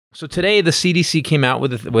So today, the CDC came out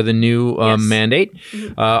with a new mandate.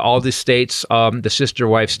 All the states, the sister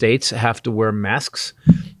wife states, have to wear masks,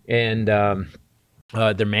 and they're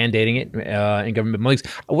mandating it in government buildings.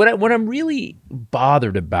 What I'm really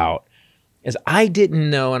bothered about is I didn't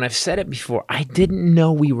know, and I've said it before, I didn't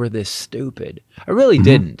know we were this stupid. I really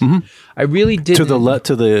didn't. I really didn't. To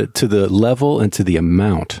the level and to the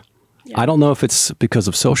amount. Yeah. I don't know if it's because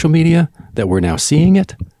of social media that we're now seeing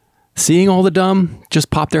it. Seeing all the dumb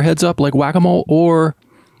just pop their heads up like whack-a-mole, or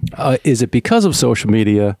is it because of social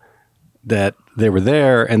media that they were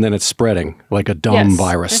there and then it's spreading like a dumb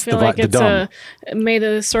virus? I feel like it's may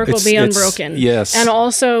the circle be unbroken. Yes. And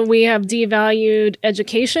also we have devalued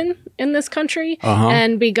education in this country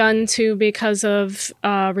and begun to, because of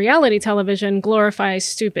reality television, glorify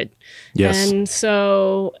stupid. Yes. And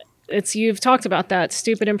so... you've talked about that,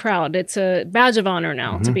 stupid and proud. It's a badge of honor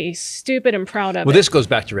now to be stupid and proud of it. Well, this goes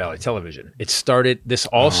back to reality television. This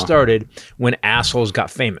all started when assholes got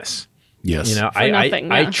famous. Yes. You know,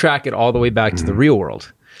 I track it all the way back to the real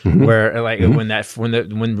world. Where like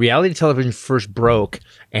when reality television first broke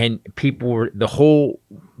and people were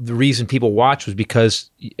the reason people watched was because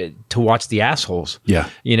to watch the assholes. Yeah.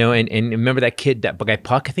 You know, and remember that kid, that guy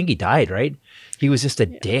Puck, I think he died, right? He was just a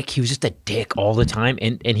dick. He was just a dick all the time,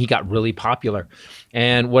 and he got really popular.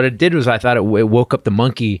 And what it did was I thought it woke up the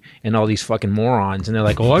monkey and all these fucking morons, and they're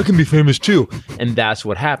like, oh, I can be famous too. And that's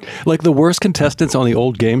what happened. Like the worst contestants on the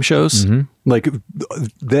old game shows, like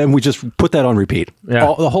then we just put that on repeat.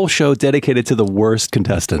 Yeah. The whole show dedicated to the worst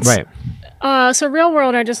contestants. Right. So Real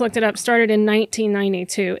World, I just looked it up, started in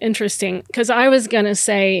 1992. Interesting, because I was going to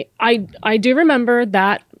say, I do remember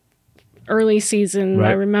that early season. Right.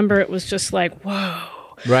 I remember it was just like, whoa.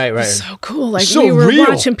 Right. So cool. Like we were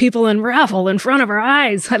watching people unravel in front of our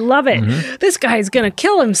eyes. I love it. This guy's going to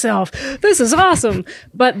kill himself. This is awesome.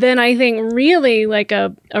 But then I think really like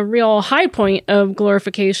a real high point of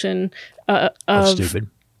glorification of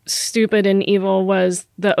stupid and evil was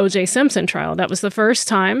the O.J. Simpson trial. That was the first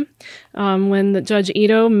time when the Judge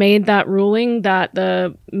Ito made that ruling that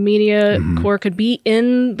the media corps could be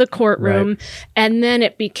in the courtroom, and then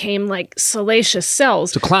it became like salacious cells.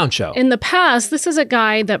 It's a clown show. In the past, this is a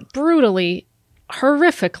guy that brutally,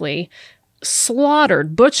 horrifically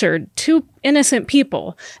butchered two innocent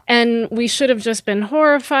people, and we should have just been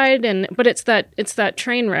horrified. But it's that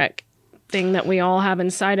train wreck thing that we all have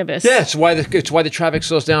inside of us. Yeah, it's why the traffic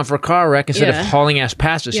slows down for a car wreck instead of hauling ass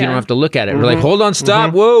past us. So you don't have to look at it. We're like, hold on,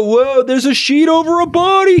 stop, whoa, there's a sheet over a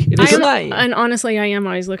body. And honestly, I am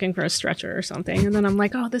always looking for a stretcher or something, and then I'm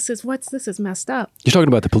like, oh, this is messed up. You're talking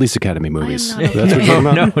about the Police Academy movies. That's what you're talking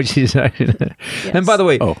about? No, she's And by the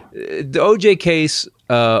way, the OJ case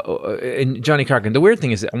and Johnny Carkin, the weird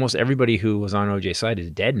thing is that almost everybody who was on OJ's side is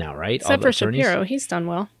dead now, right? Except for Shapiro, he's done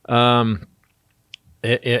well.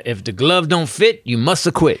 If the glove don't fit, you must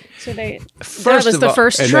acquit. So that was the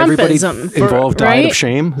first Trumpism. Involved died of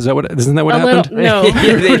shame. Isn't that what happened? No,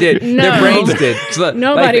 yeah, they did. No. Their brains did. So,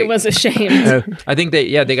 nobody was ashamed. I think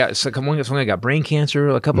they got someone got brain cancer.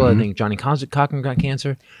 A couple, I think Johnny Cochran got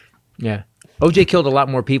cancer. Yeah. OJ killed a lot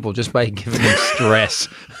more people just by giving them stress.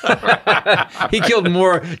 He killed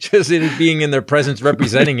more just in being in their presence,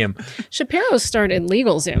 representing him. Shapiro started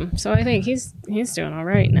LegalZoom, so I think he's doing all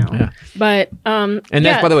right now. Yeah. But and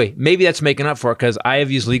that's, by the way, maybe that's making up for it, because I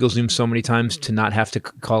have used LegalZoom so many times to not have to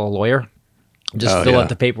call a lawyer. Just fill out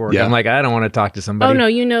the paperwork. Yeah. I'm like, I don't want to talk to somebody. Oh no,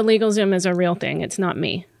 LegalZoom is a real thing. It's not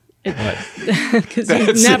me. Because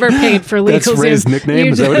you've never paid for LegalZoom. That's Ray's nickname.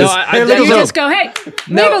 You just go, hey,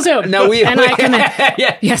 LegalZoom. No, and I come in.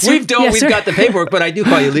 Yes, we've got the paperwork, but I do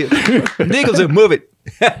call you LegalZoom. Move it.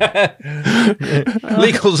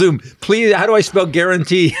 LegalZoom. Please. How do I spell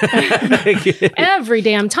guarantee? Every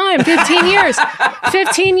damn time. 15 years.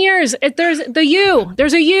 15 years. There's the U.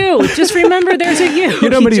 There's a U. Just remember, there's a U. You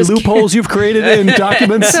know how many loopholes you've created in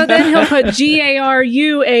documents? So then he'll put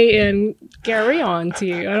GARUAN. Gary on to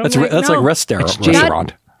you. That's like restaurant.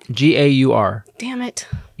 GAUR. Damn it.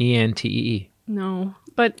 ENTEE. No,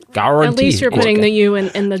 but guarantee. At least you're putting the U in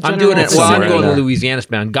the general. I'm doing it. Well, I'm going to Louisiana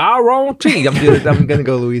spelling. Guarantee. I'm going to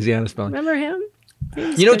go Louisiana spelling. Remember him?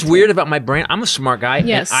 You know what's weird about my brain? I'm a smart guy,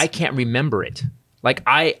 and I can't remember it. Like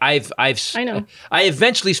I know. I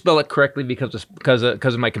eventually spell it correctly because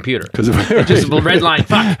of my computer. Because of just a red line.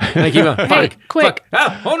 Fuck. Like, fuck. Quick.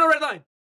 Fuck. Oh no, red line.